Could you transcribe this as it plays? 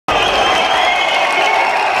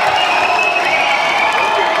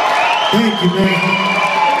Thank you,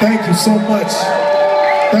 man. Thank you so much.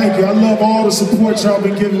 Thank you. I love all the support y'all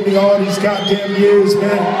been giving me all these goddamn years,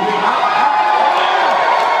 man.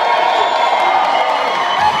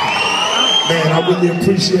 Man, I really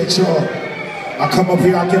appreciate y'all. I come up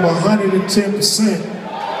here, I give 110%.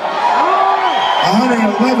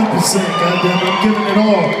 111%, goddamn, I'm giving it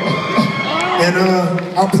all. And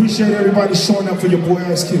I appreciate everybody showing up for your boy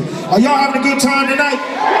Ice Cube. Are y'all having a good time tonight?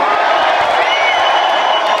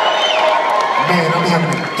 Man, I'm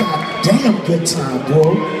having a goddamn good time,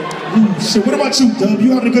 bro. Ooh, shit. What about you, Dub?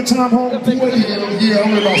 You having a good time, home? Yeah,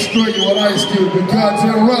 I'm in Australia with Ice Cube, but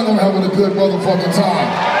goddamn right, I'm having a good motherfucking time.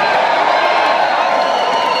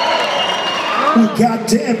 Well,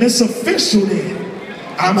 goddamn, it's official then.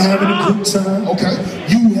 I'm having a good time. Okay.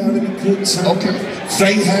 You having a good time. Okay.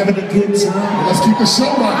 They having a good time. Let's keep the show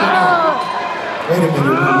rocking now. Wait a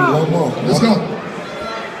minute, one more. Let's go.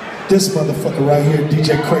 This motherfucker right here,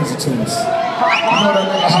 DJ Crazy Tunes. You know that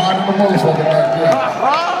nigga hiding the motherfucker back there.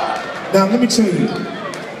 Now, let me tell you,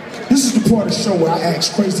 this is the part of the show where I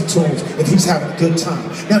ask Crazy Tunes if he's having a good time.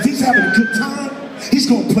 Now, if he's having a good time, he's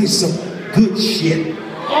gonna play some good shit.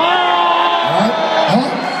 Alright? Huh?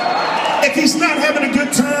 If he's not having a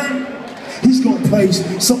good time, he's gonna play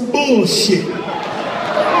some bullshit.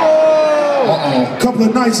 A couple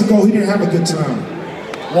of nights ago, he didn't have a good time.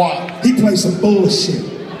 Why? He played some bullshit.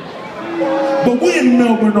 But we're in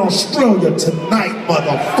Melbourne, Australia tonight,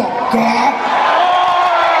 motherfucker.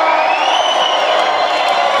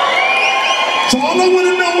 So all I want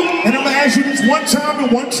to know, and I'm gonna ask you this one time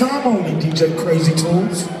and one time only, DJ Crazy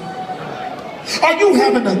Tunes. Are you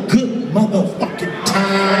having a good motherfucking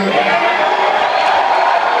time?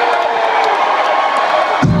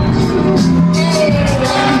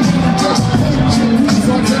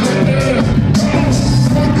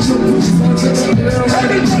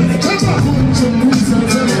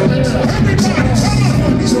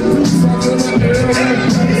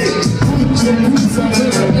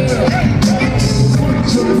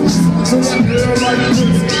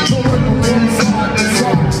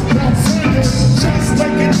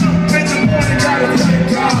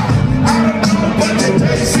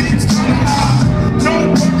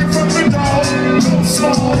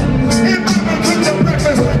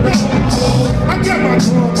 I got my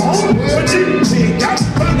drum on.